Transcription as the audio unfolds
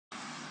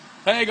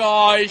Hey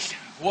guys,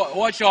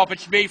 what's up?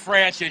 It's me,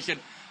 Francis, and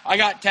I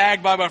got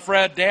tagged by my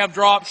friend Damn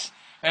Drops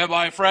and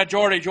my friend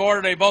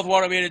Jordan. They both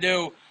wanted me to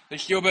do the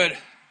stupid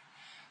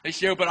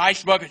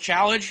ice bucket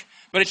challenge,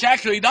 but it's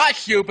actually not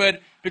stupid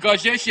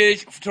because this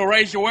is to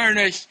raise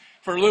awareness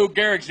for Lou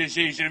Gehrig's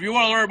disease. And if you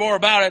want to learn more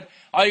about it,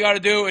 all you got to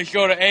do is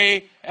go to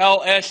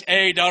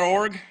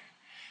alsa.org.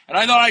 And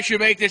I thought I should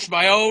make this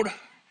my own,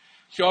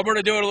 so I'm going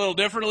to do it a little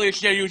differently.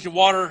 Instead of using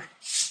water,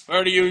 I'm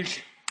going to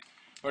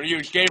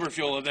use gamer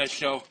fuel in this.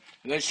 So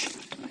this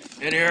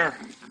in here,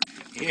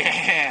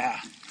 yeah.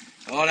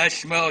 Oh, that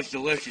smells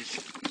delicious.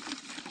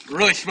 It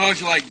really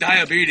smells like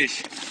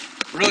diabetes.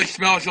 It really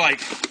smells like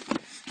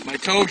my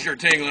toes are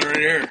tingling right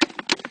here.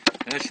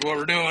 That's what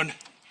we're doing.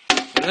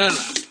 And then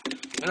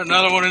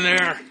another one in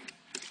there.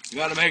 You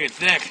got to make it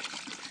thick.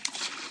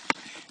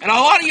 And a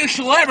lot of you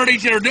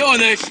celebrities that are doing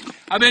this,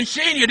 I've been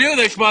seeing you do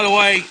this, by the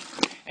way,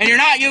 and you're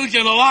not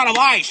using a lot of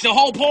ice. The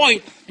whole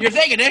point, you're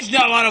thinking this is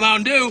not a lot of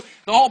Mountain Dew.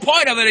 The whole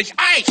point of it is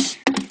ice.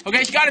 Okay,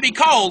 it's got to be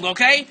cold,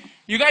 okay?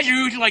 You guys are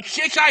using like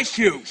 6 ice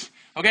cubes.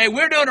 Okay,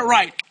 we're doing it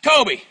right.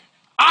 Toby,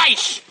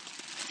 ice.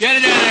 Get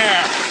it in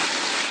there.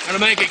 Gonna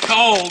make it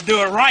cold. Do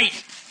it right.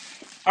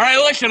 All right,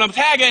 listen, I'm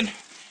tagging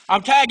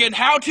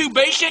How To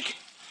Basic.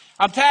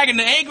 I'm tagging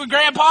the Angry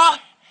Grandpa,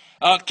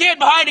 Kid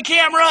Behind the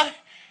Camera,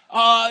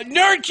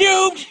 Nerd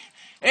Cubed,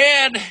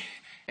 and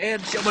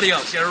somebody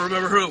else. I don't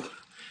remember who.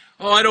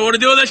 Oh, I don't want to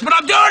do this, but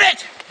I'm doing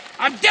it.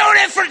 I'm doing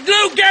it for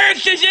Lou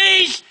Gehrig's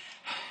disease.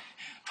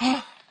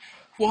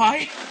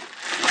 Why?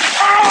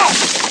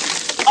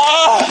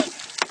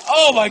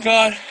 Oh my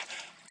God.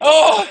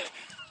 Oh,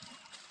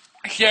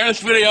 share this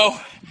video.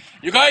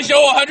 You guys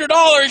owe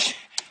 $100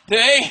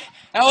 to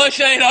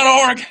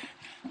alsa.org.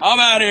 I'm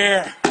out of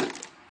here.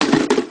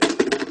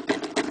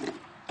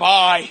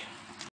 Bye.